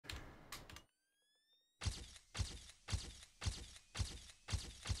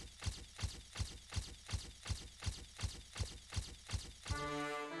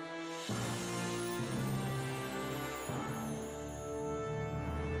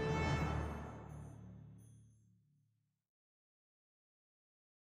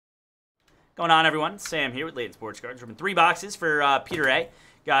Going on, everyone? Sam here with LaytonSportsCards. Ripping 3 boxes for Peter A.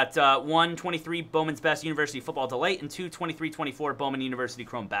 Got 123 Bowman's Best University Football Delight and 2 23-24 Bowman University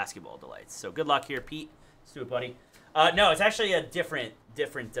Chrome Basketball Delights. So good luck here, Pete. Let's do it, buddy. No, it's actually a different.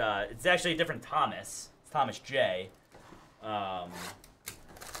 It's actually a different Thomas. It's Thomas J.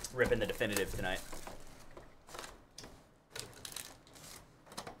 Ripping the definitive tonight.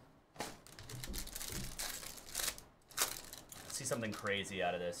 Let's see something crazy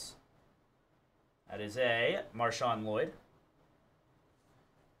out of this. That is a Marshawn Lloyd.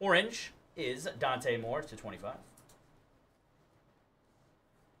 Orange is Dante Moore to 25.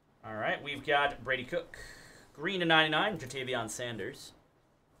 All right, we've got Brady Cook. Green to 99, Jatavion Sanders.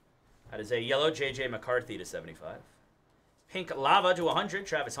 That is a yellow J.J. McCarthy to 75. Pink Lava to 100,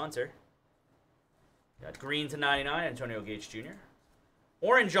 Travis Hunter. Got green to 99, Antonio Gates Jr.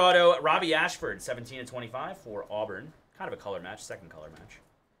 Orange auto, Robbie Ashford, 17 to 25 for Auburn. Kind of a color match, second color match.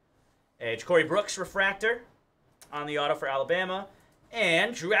 A Corey Brooks refractor on the auto for Alabama.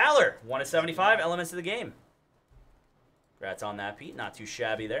 And Drew Aller, 1 to 75, elements of the game. Congrats on that, Pete. Not too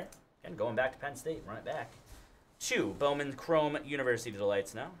shabby there. And going back to Penn State, run it back. 2 Bowman Chrome University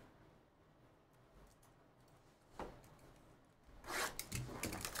Delights now.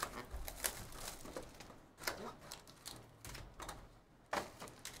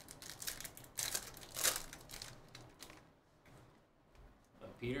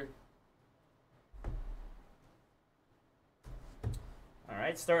 Peter. All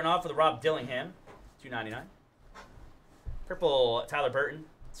right, starting off with Rob Dillingham, $2.99. Purple Tyler Burton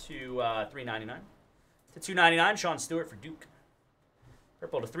to $3.99. To $2.99, Sean Stewart for Duke.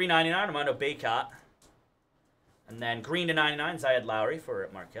 Purple to $3.99, Armando Baycott. And then green to 99, Zayed Lowry for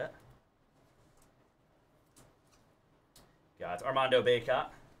Marquette. Got Armando Baycott.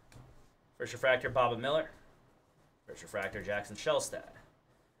 First refractor, Baba Miller. First refractor, Jackson Shellstad.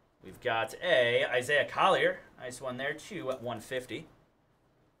 We've got a Isaiah Collier. Nice one there, to 150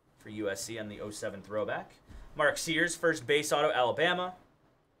 for USC on the 07 throwback. Mark Sears, first base auto, Alabama.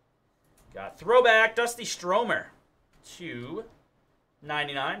 Got throwback, Dusty Stromer, to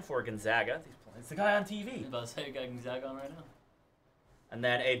 99 for Gonzaga. It's the guy on TV. I was about to say, you got Gonzaga on right now. And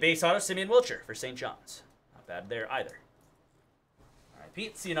then a base auto, Simeon Wilcher for St. John's. Not bad there either. All right,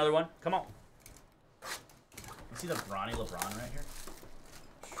 Pete, see another one. Come on. You see the brawny LeBron right here?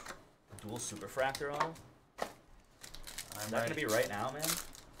 Dual Superfractor auto? Is that going to be right now, man?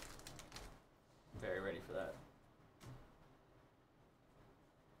 Very ready for that.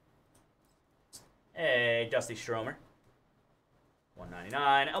 Hey, Dusty Stromer.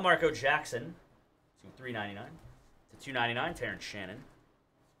 $1.99. Elmarco Jackson to $3.99. To $2.99, Terrence Shannon.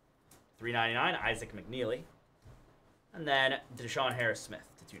 $3.99, Isaac McNeely. And then Deshaun Harris-Smith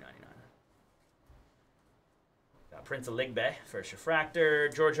to $2.99. Got Prince Aligbe, first refractor.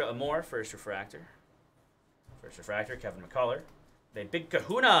 Georgia Amore, first refractor. First refractor, Kevin McCullough. The Big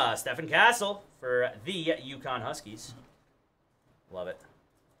Kahuna, Stephen Castle for the UConn Huskies. Love it.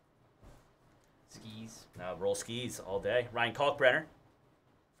 Skis. Roll skis all day. Ryan Kalkbrenner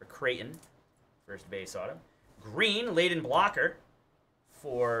for Creighton, first base auto. Green, Layton Blocker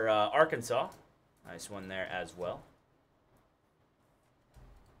for Arkansas. Nice one there as well.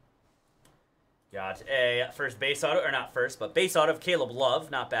 Got a first base auto, or not first, but base auto of Caleb Love.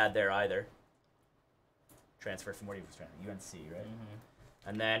 Not bad there either. Transfer from where he was trying to UNC, right? Mm-hmm.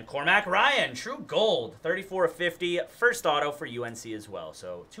 And then Cormac Ryan, true gold, 34 of 50, first auto for UNC as well.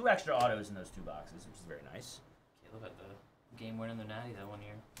 So 2 extra autos in those 2 boxes, which is very nice. Caleb had the game winner in the Natty that 1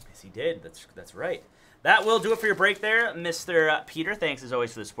 year. Yes, he did. That's right. That will do it for your break there, Mr. Peter. Thanks as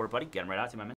always for the support, buddy. Get him right out to you, my man.